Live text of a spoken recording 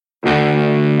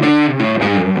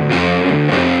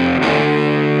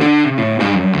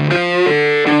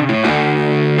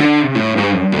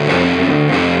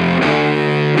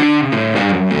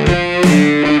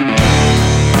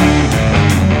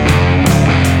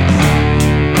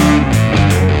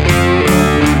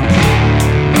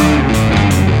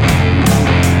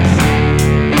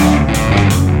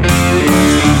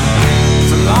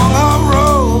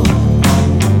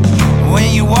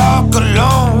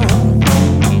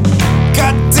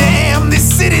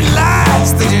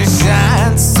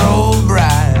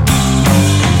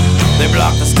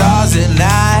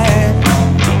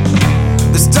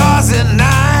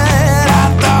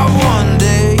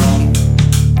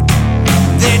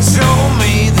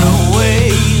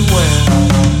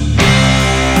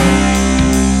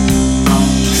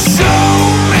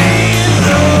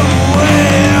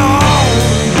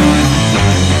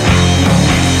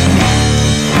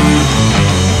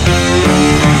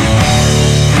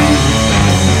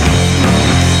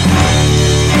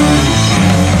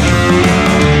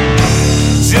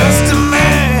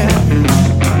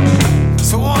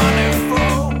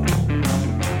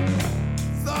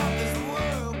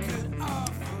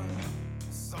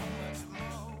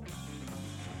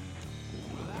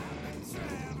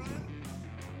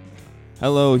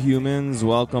Hello, humans.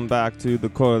 Welcome back to the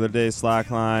Quote of the Day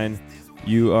Slackline.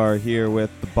 You are here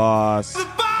with the boss. The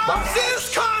boss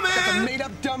is coming! That's a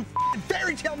made-up, dumb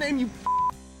fairy tale name, you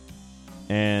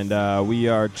And we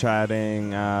are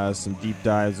chatting some deep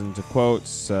dives into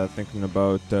quotes, thinking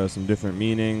about some different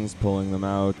meanings, pulling them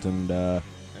out, and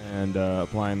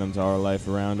applying them to our life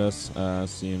around us,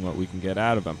 seeing what we can get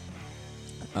out of them.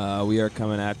 We are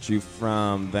coming at you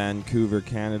from Vancouver,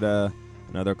 Canada.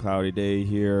 Another cloudy day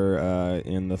here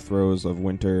in the throes of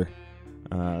winter.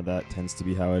 That tends to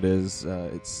be how it is.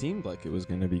 It seemed like it was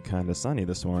going to be kind of sunny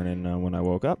this morning when I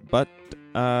woke up, but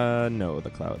no, the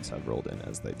clouds have rolled in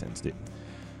as they tend to do.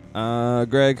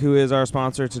 Greg, who is our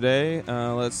sponsor today?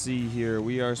 Let's see here.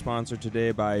 We are sponsored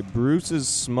today by Bruce's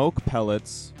Smoke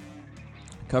Pellets.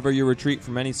 Cover your retreat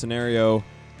from any scenario,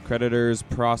 creditors,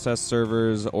 process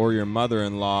servers, or your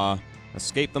mother-in-law.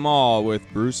 Escape them all with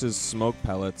Bruce's Smoke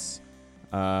Pellets.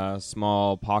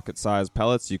 Small pocket-sized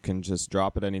pellets. You can just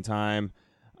drop at any time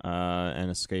and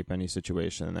escape any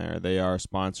situation there. They are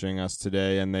sponsoring us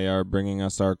today, and they are bringing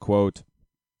us our quote.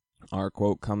 Our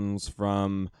quote comes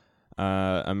from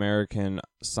American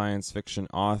science fiction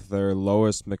author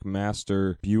Lois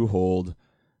McMaster Bujold.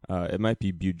 It might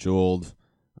be Bujold.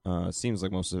 Seems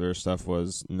like most of her stuff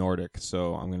was Nordic,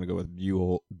 so I'm going to go with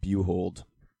Bujold.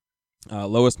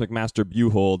 Lois McMaster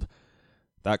Bujold.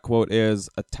 That quote is,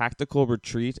 "A tactical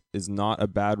retreat is not a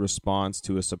bad response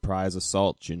to a surprise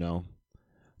assault, you know.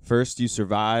 First you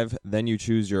survive, then you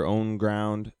choose your own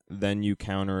ground, then you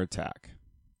counterattack."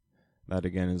 That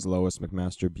again is Lois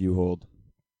McMaster Bujold.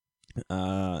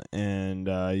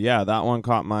 Yeah, that one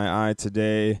caught my eye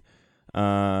today.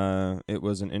 It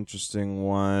was an interesting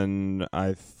one,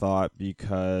 I thought,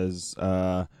 because,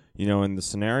 in the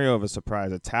scenario of a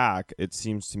surprise attack, it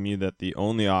seems to me that the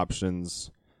only options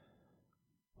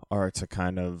are to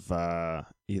kind of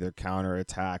either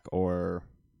counterattack or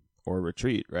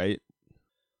retreat, right?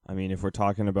 I mean, if we're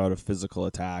talking about a physical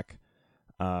attack,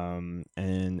 and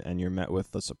you're met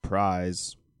with a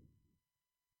surprise,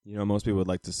 most people would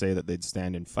like to say that they'd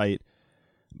stand and fight,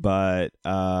 but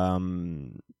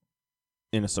in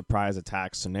a surprise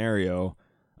attack scenario,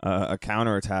 a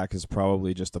counterattack is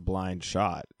probably just a blind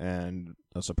shot, and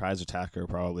a surprise attacker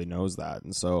probably knows that,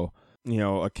 and so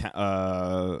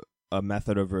a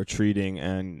method of retreating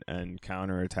and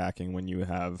counterattacking when you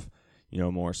have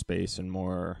more space and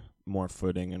more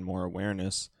footing and more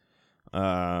awareness,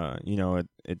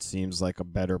 it seems like a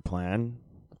better plan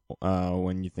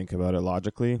when you think about it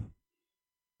logically.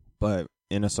 But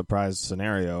in a surprise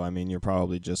scenario, I mean, you're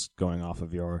probably just going off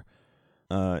of your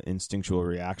instinctual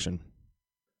reaction.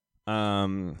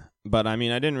 But I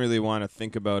mean, I didn't really want to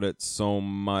think about it so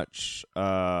much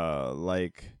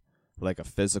like a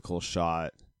physical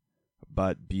shot,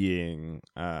 but being,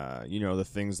 the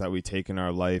things that we take in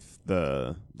our life,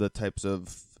 the types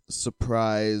of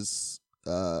surprise,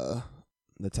 the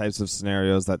types of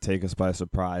scenarios that take us by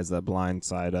surprise, that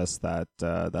blindside us,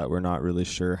 that we're not really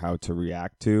sure how to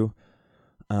react to.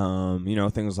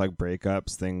 Things like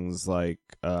breakups, things like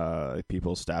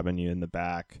people stabbing you in the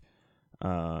back,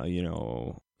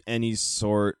 any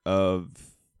sort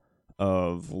of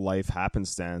life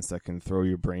happenstance that can throw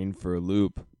your brain for a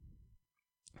loop.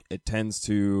 It tends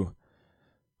to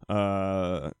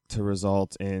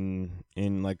result in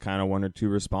like kind of one or two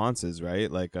responses, right?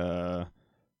 Like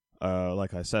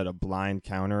like I said, a blind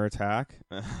counterattack,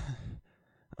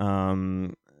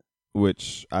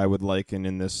 which I would liken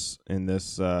in this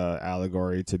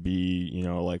allegory to be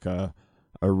like a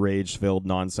rage-filled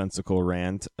nonsensical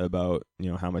rant about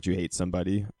how much you hate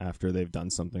somebody after they've done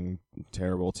something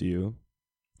terrible to you,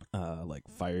 like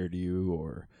fired you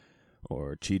or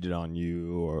cheated on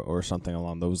you or something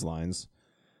along those lines.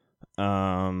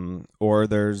 Or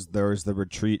there's the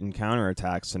retreat and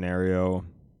counterattack scenario,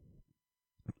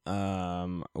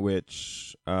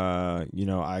 which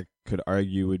I could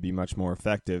argue would be much more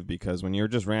effective, because when you're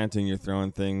just ranting, you're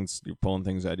throwing things, you're pulling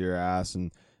things out of your ass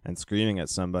and screaming at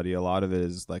somebody, a lot of it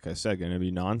is, like I said, going to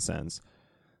be nonsense.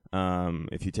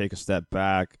 If you take a step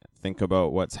back, think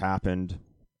about what's happened,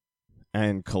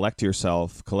 and collect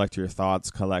yourself, collect your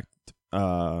thoughts, collect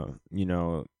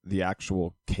the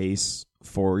actual case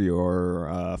for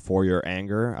your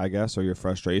anger, I guess, or your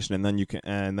frustration, and then you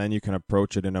can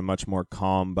approach it in a much more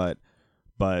calm but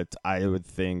I would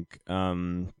think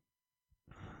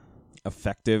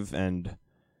effective and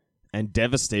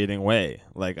devastating way.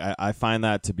 Like I find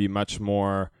that to be much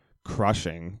more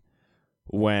crushing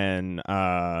when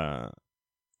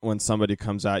somebody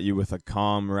comes at you with a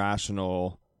calm,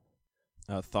 rational,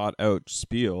 thought out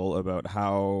spiel about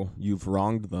how you've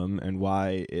wronged them and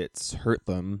why it's hurt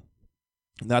them.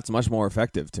 That's much more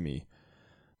effective to me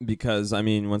Because, I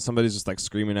mean, when somebody's just like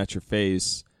screaming at your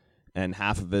face and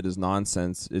half of it is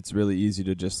nonsense, it's really easy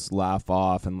to just laugh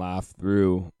off and laugh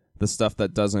through the stuff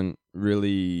that doesn't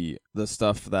really, the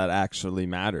stuff that actually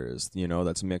matters, you know,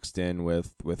 that's mixed in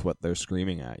with what they're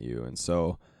screaming at you. And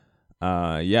so,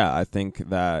 I think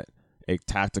that a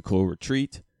tactical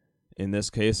retreat in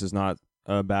this case is not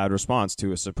a bad response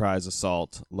to a surprise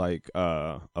assault, like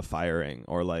a firing,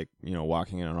 or like, you know,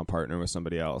 walking in on a partner with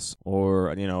somebody else,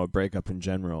 or, you know, a breakup in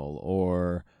general,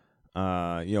 or,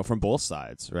 you know, from both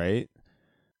sides, right?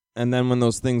 And then when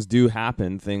those things do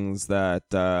happen, things that,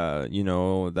 you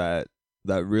know, that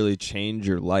really change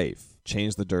your life,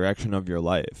 change the direction of your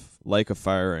life, like a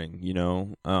firing, you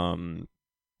know,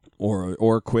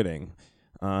 or quitting,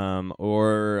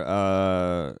 or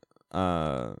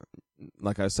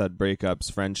like I said,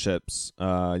 breakups, friendships,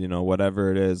 you know,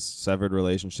 whatever it is, severed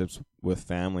relationships with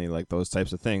family, like those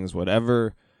types of things,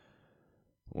 whatever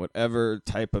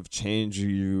type of change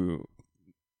you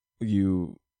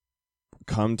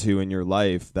come to in your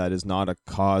life that is not a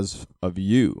cause of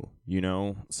you, you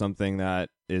know, something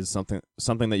that is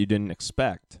something that you didn't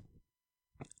expect.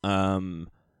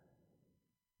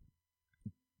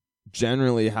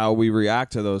 Generally how we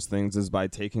react to those things is by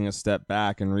taking a step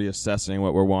back and reassessing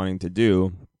what we're wanting to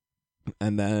do,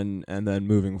 and then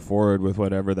moving forward with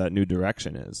whatever that new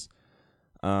direction is.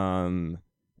 And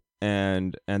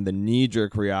the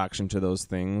knee-jerk reaction to those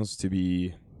things, to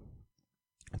be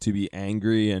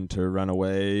angry and to run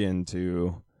away and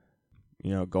to,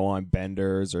 you know, go on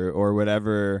benders or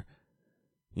whatever,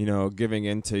 you know, giving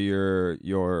into your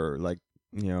like,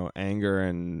 you know, anger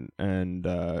and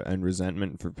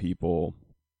resentment for people,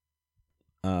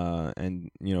 and,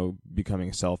 you know,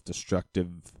 becoming self-destructive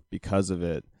because of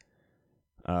it,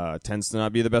 tends to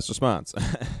not be the best response.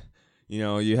 You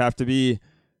know, you have to be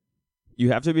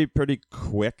pretty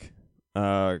quick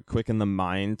in the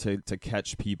mind to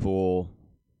catch people,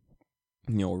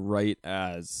 you know, right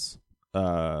as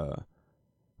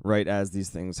these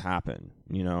things happen,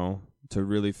 you know, to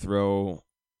really throw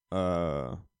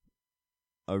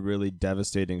a really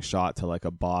devastating shot to like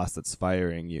a boss that's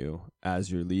firing you as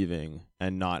you're leaving,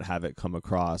 and not have it come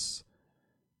across,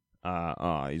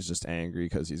 he's just angry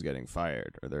because he's getting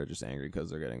fired, or they're just angry because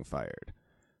they're getting fired.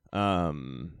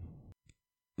 You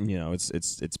know,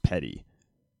 it's petty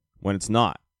when it's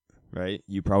not, right?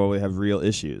 You probably have real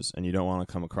issues and you don't want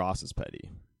to come across as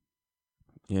petty.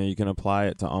 You know, you can apply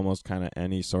it to almost kind of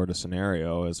any sort of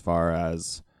scenario, as far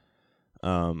as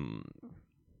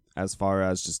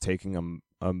just taking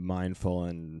a mindful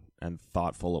and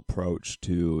thoughtful approach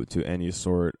to any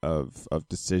sort of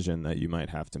decision that you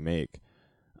might have to make,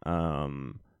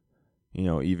 you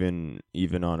know, even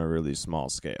on a really small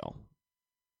scale.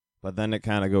 But then it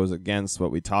kind of goes against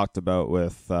what we talked about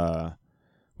with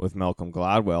Malcolm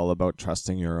Gladwell about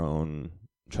trusting your own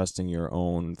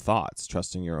thoughts,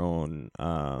 trusting your own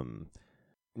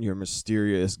your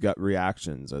mysterious gut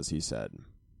reactions, as he said,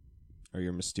 or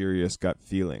your mysterious gut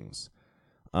feelings.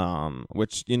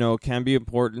 Which, you know, can be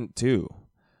important too,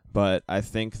 but I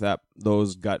think that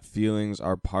those gut feelings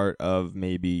are part of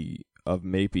maybe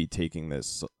taking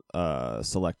this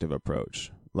selective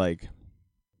approach. Like,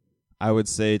 I would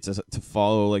say to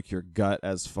follow like your gut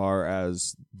as far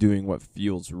as doing what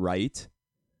feels right.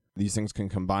 These things can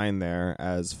combine there,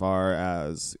 as far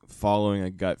as following a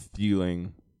gut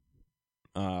feeling,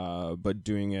 but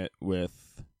doing it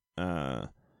with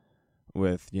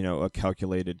you know, a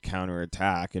calculated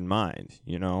counterattack in mind.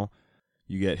 You know,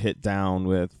 you get hit down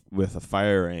with a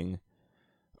firing.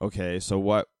 Okay, so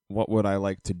what would I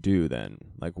like to do then?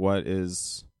 Like, what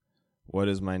is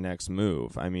my next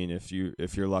move? I mean, if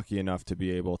you're lucky enough to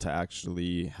be able to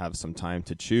actually have some time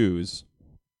to choose,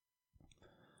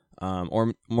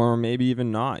 or maybe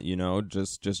even not, you know,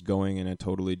 just going in a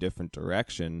totally different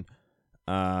direction,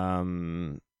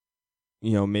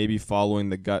 you know, maybe following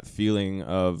the gut feeling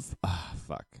of,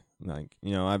 fuck, like,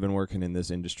 you know, I've been working in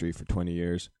this industry for 20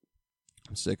 years.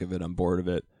 I'm sick of it. I'm bored of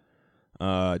it.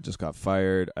 Just got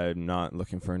fired. I'm not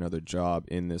looking for another job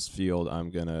in this field.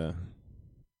 I'm gonna,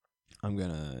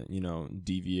 you know,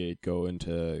 deviate, go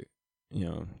into, you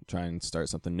know, try and start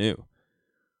something new.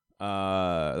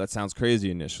 That sounds crazy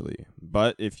initially,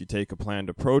 but if you take a planned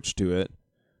approach to it,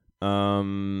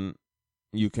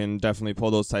 you can definitely pull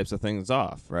those types of things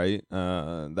off, right?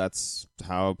 That's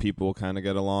how people kind of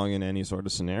get along in any sort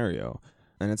of scenario.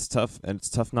 And it's tough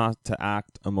not to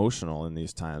act emotional in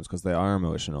these times, because they are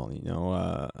emotional, you know.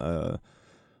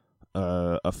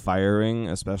 A firing,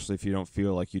 especially if you don't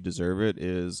feel like you deserve it,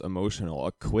 is emotional.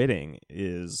 A quitting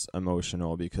is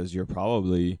emotional, because you're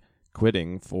probably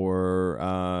quitting for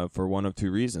one of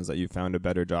two reasons: that you found a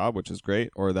better job, which is great,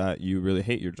 or that you really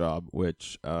hate your job,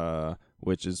 which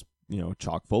is,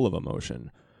 chock full of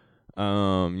emotion.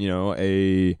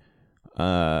 A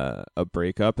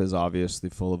breakup is obviously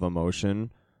full of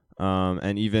emotion.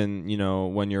 And even,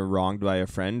 when you're wronged by a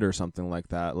friend or something like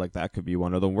that could be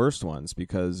one of the worst ones,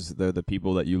 because they're the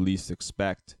people that you least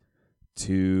expect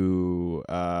to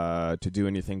do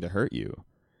anything to hurt you.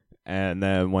 And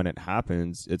then when it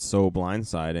happens, it's so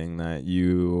blindsiding that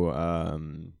you,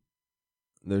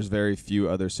 there's very few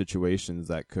other situations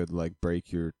that could like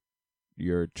break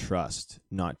your trust,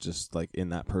 not just like in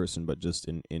that person, but just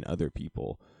in other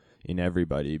people, in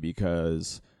everybody,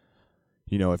 because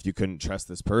if you couldn't trust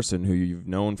this person who you've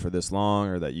known for this long,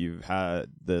 or that you've had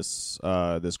this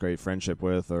great friendship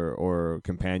with, or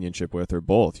companionship with, or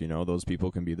both, those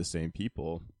people can be the same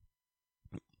people.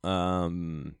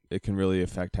 It can really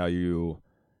affect how you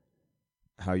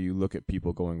look at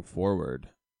people going forward.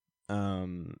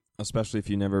 Especially if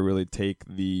you never really take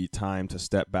the time to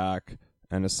step back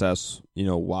and assess,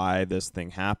 why this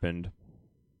thing happened,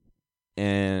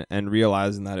 and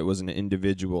realizing that it was an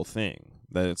individual thing,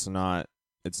 that it's not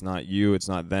you, it's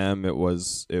not them, it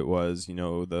was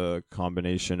the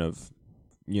combination of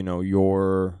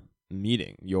your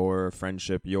meeting, your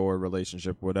friendship, your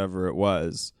relationship, whatever it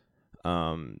was.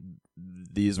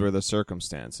 These were the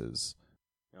circumstances.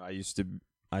 I used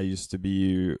to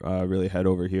be really head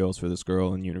over heels for this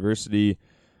girl in university.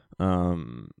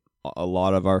 A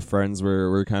lot of our friends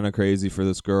were kind of crazy for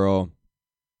this girl.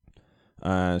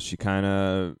 She kind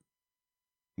of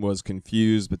was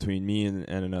confused between me and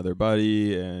another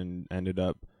buddy, and ended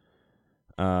up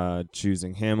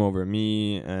choosing him over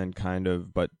me, and kind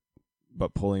of but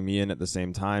pulling me in at the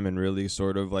same time, and really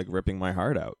sort of like ripping my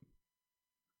heart out.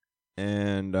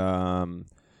 And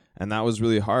that was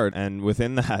really hard. And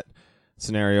within that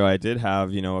scenario, I did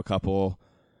have, a couple,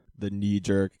 the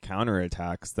knee-jerk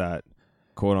counterattacks, that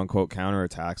quote-unquote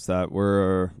counterattacks that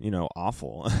were,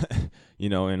 awful,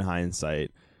 in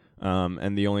hindsight.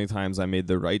 And the only times I made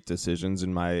the right decisions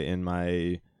in my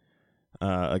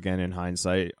again, in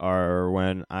hindsight, are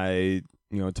when I,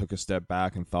 took a step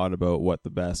back and thought about what the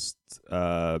best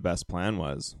plan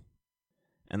was.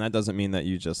 And that doesn't mean that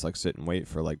you just like sit and wait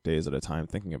for like days at a time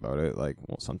thinking about it. Like,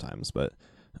 well, sometimes, but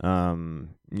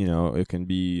it can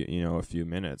be, a few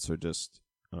minutes, or just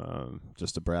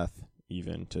a breath,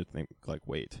 even, to think like,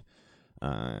 wait,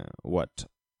 what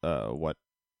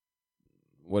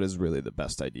is really the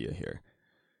best idea here?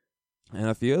 And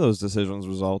a few of those decisions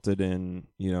resulted in,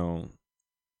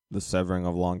 the severing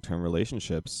of long-term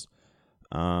relationships,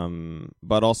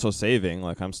 but also saving.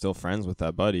 Like, I'm still friends with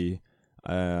that buddy.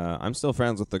 I'm still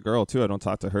friends with the girl too. I don't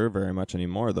talk to her very much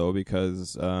anymore though,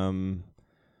 because what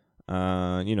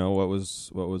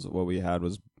we had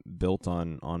was built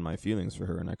on my feelings for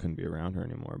her, and I couldn't be around her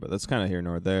anymore. But that's kind of here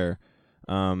nor there.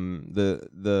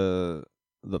 The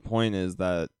point is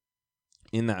that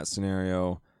in that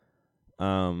scenario,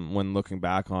 when looking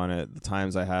back on it, the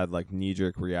times I had like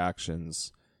knee-jerk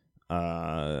reactions,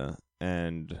 and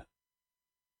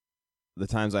the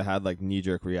times I had like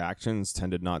knee-jerk reactions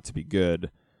tended not to be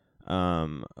good.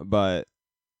 But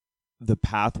the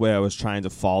pathway I was trying to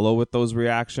follow with those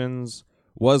reactions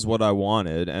was what I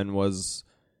wanted, and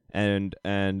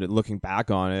looking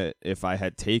back on it, if I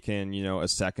had taken, a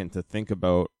second to think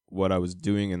about what I was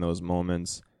doing in those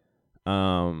moments,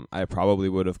 I probably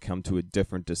would have come to a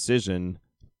different decision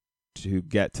to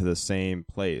get to the same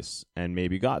place, and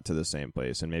maybe got to the same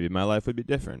place, and maybe my life would be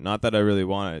different. Not that I really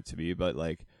wanted it to be, but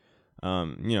like,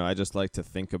 I just like to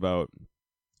think about,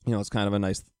 it's kind of a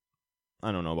nice,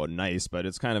 I don't know about nice, but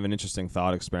it's kind of an interesting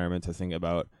thought experiment to think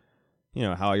about,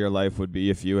 how your life would be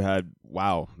if you had,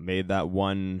 made that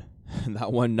one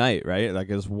night, right? Like,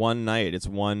 it's one night, it's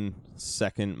 1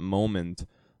 second moment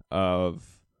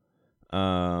of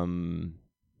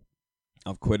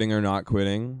quitting or not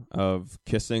quitting, of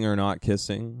kissing or not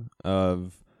kissing,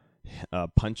 of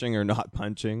punching or not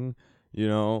punching,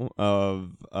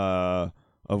 of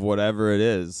whatever it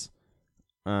is,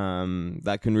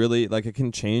 that can really, like, it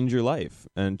can change your life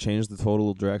and change the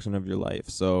total direction of your life.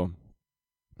 So,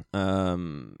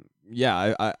 I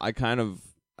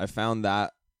found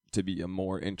that to be a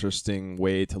more interesting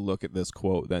way to look at this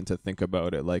quote than to think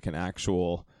about it like an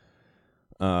actual,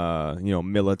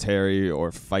 military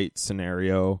or fight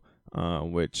scenario,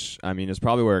 which, I mean, is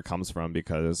probably where it comes from,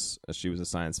 because she was a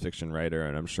science fiction writer,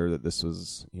 and I'm sure that this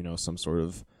was, some sort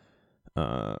of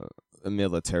a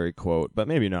military quote, but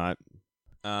maybe not.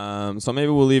 So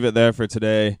maybe we'll leave it there for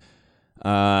today.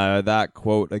 That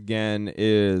quote again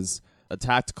is, "A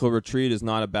tactical retreat is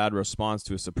not a bad response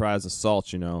to a surprise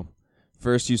assault,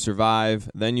 First you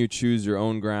survive, then you choose your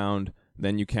own ground,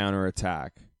 then you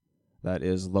counterattack. That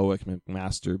is Lois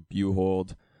McMaster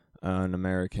Bujold, an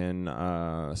American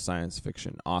science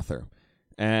fiction author.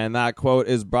 And that quote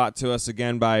is brought to us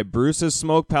again by Bruce's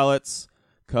Smoke Pellets.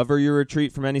 Cover your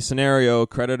retreat from any scenario,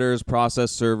 creditors, process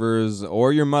servers,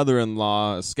 or your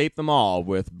mother-in-law. Escape them all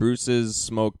with Bruce's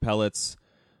Smoke Pellets.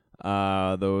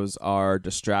 Those are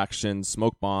distraction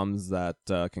smoke bombs that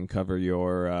can cover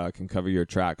your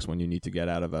tracks when you need to get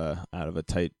out of a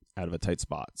tight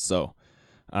spot. So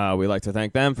we'd like to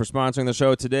thank them for sponsoring the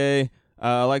show today.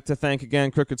 I'd like to thank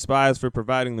again Crooked Spies for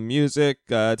providing the music,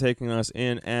 taking us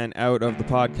in and out of the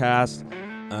podcast.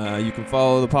 You can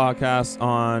follow the podcast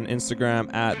on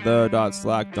Instagram at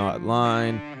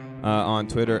the.slack.line, on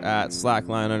Twitter at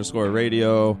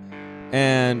slackline_radio,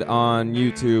 and on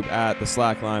YouTube at the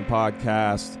Slackline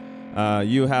Podcast.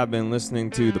 You have been listening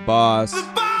to The Boss. The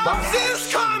boss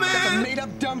is coming! That's a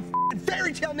made-up dumb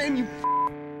fairy tale name, you.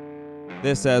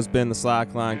 This has been the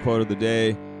Slackline Quote of the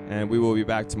Day, and we will be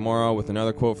back tomorrow with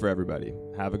another quote for everybody.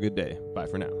 Have a good day. Bye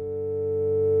for now.